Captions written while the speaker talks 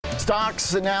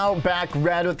Stocks are now back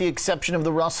red with the exception of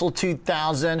the Russell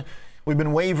 2000. We've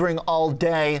been wavering all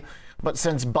day, but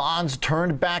since bonds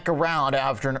turned back around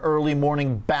after an early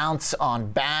morning bounce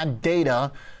on bad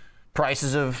data,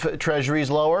 prices of treasuries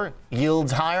lower,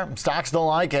 yields higher, stocks don't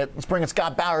like it. Let's bring in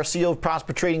Scott Bauer, CEO of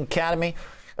Prosper Trading Academy.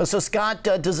 So, Scott,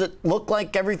 does it look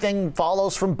like everything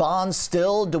follows from bonds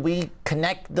still? Do we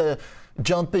connect the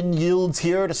jump in yields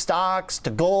here to stocks, to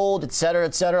gold, et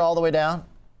cetera, all the way down?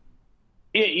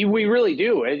 We really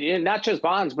do. And not just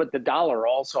bonds, but the dollar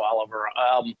also, Oliver.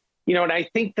 And I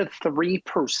think the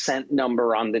 3%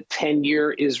 number on the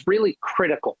 10-year is really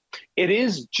critical. It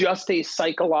is just a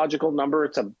psychological number.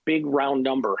 It's a big round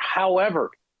number. However,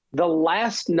 the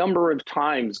last number of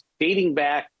times dating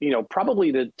back,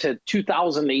 probably to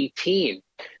 2018,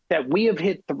 that we have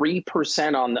hit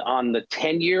 3% on the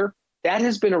 10-year, that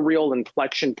has been a real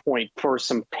inflection point for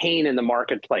some pain in the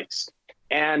marketplace.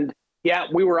 And yeah,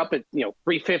 we were up at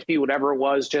 350, whatever it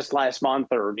was, just last month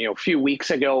or a few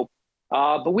weeks ago.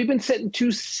 But we've been sitting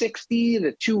 260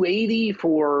 to 280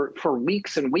 for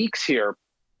weeks and weeks here.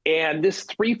 And this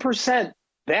 3%,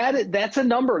 that's a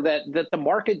number that the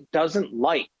market doesn't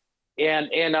like.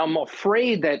 And I'm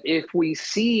afraid that if we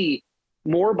see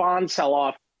more bond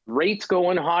sell-off, rates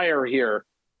going higher here,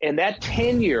 and that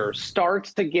 10-year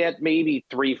starts to get maybe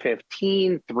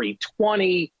 315,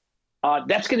 320,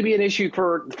 that's going to be an issue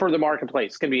for the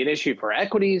marketplace. It's going to be an issue for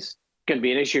equities. It's going to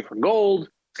be an issue for gold.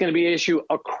 It's going to be an issue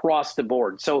across the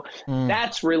board. So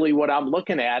that's really what I'm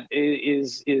looking at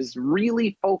is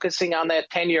really focusing on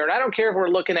that 10-year. And I don't care if we're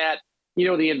looking at,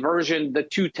 the inversion, the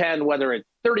 210, whether it's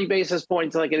 30 basis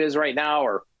points like it is right now,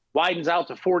 or widens out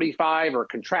to 45 or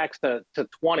contracts to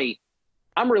 20.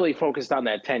 I'm really focused on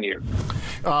that 10-year.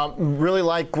 Really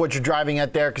like what you're driving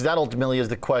at there, because that ultimately is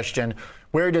the question.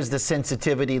 Where does the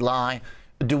sensitivity lie?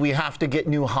 Do we have to get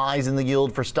new highs in the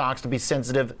yield for stocks to be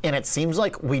sensitive? And it seems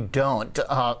like we don't.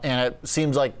 And it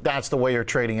seems like that's the way you're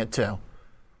trading it too.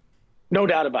 No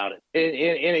doubt about it.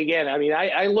 And again,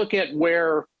 I look at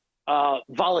where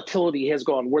volatility has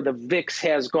gone, where the VIX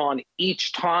has gone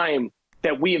each time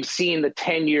that we have seen the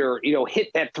 10-year, hit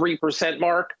that 3%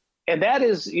 mark. And that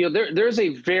is, there's a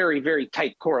very, very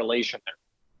tight correlation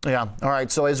there. Yeah. All right.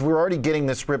 So as we're already getting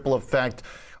this ripple effect,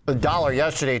 the dollar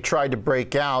yesterday tried to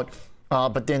break out,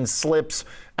 but then slips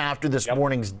after this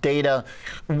morning's data.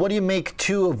 What do you make,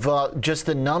 too, of just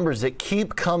the numbers that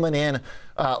keep coming in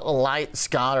light,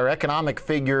 Scott? Our economic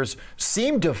figures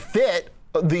seem to fit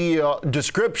the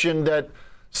description that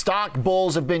stock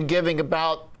bulls have been giving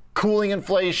about cooling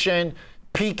inflation,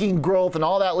 peaking growth, and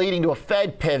all that leading to a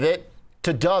Fed pivot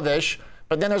to dovish.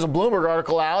 But then there's a Bloomberg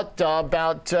article out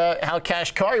about how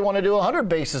Kashkari wanted to do 100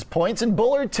 basis points and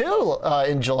Bullard, too,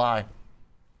 in July.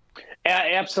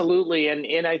 Absolutely.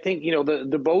 And I think,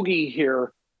 the bogey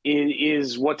here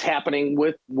is what's happening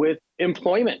with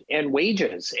employment and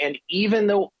wages. And even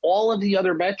though all of the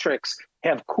other metrics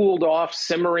have cooled off,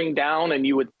 simmering down, and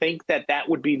you would think that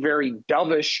would be very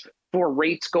dovish for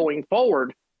rates going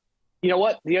forward, you know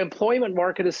what? The employment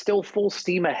market is still full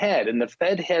steam ahead. And the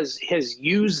Fed has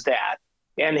used that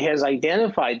and has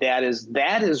identified that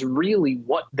is really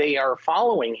what they are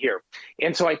following here.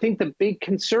 And so I think the big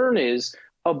concern is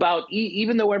about,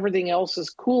 even though everything else is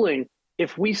cooling,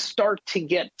 if we start to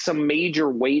get some major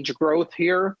wage growth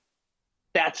here,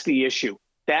 that's the issue.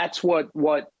 That's what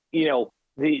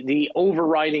the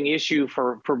overriding issue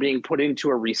for being put into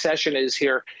a recession is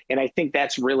here. And I think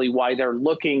that's really why they're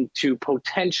looking to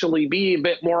potentially be a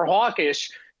bit more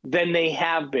hawkish than they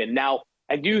have been. Now,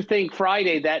 I do think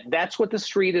Friday that's what the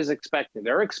street is expecting.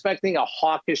 They're expecting a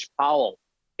hawkish Powell.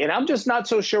 And I'm just not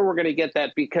so sure we're going to get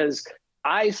that, because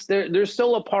there's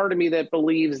still a part of me that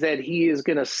believes that he is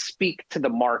going to speak to the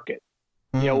market,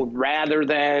 rather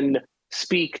than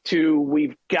speak to,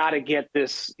 we've got to get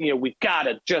this, we've got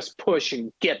to just push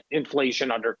and get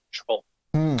inflation under control.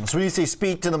 So when you say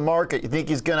speak to the market, you think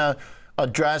he's going to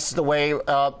address the way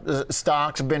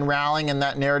stocks have been rallying and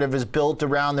that narrative is built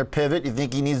around their pivot? You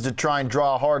think he needs to try and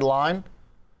draw a hard line?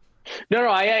 No,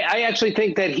 I actually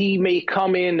think that he may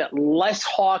come in less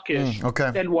hawkish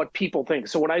than what people think.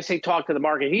 So when I say talk to the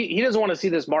market, he doesn't want to see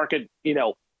this market,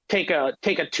 take a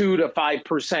 2 to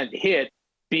 5% hit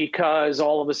because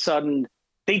all of a sudden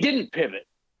they didn't pivot.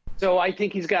 So I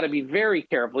think he's got to be very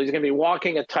careful. He's going to be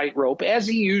walking a tightrope, as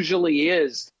he usually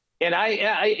is. And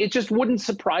it just wouldn't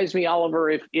surprise me, Oliver,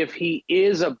 if he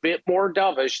is a bit more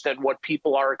dovish than what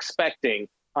people are expecting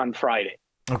on Friday.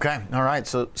 Okay. All right.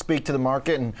 So speak to the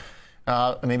market and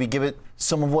maybe give it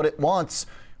some of what it wants.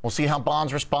 We'll see how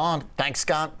bonds respond. Thanks,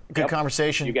 Scott. Good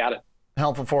conversation. You got it.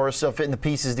 Helpful for us fitting the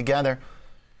pieces together.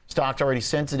 Stocks already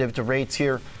sensitive to rates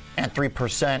here at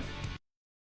 3%.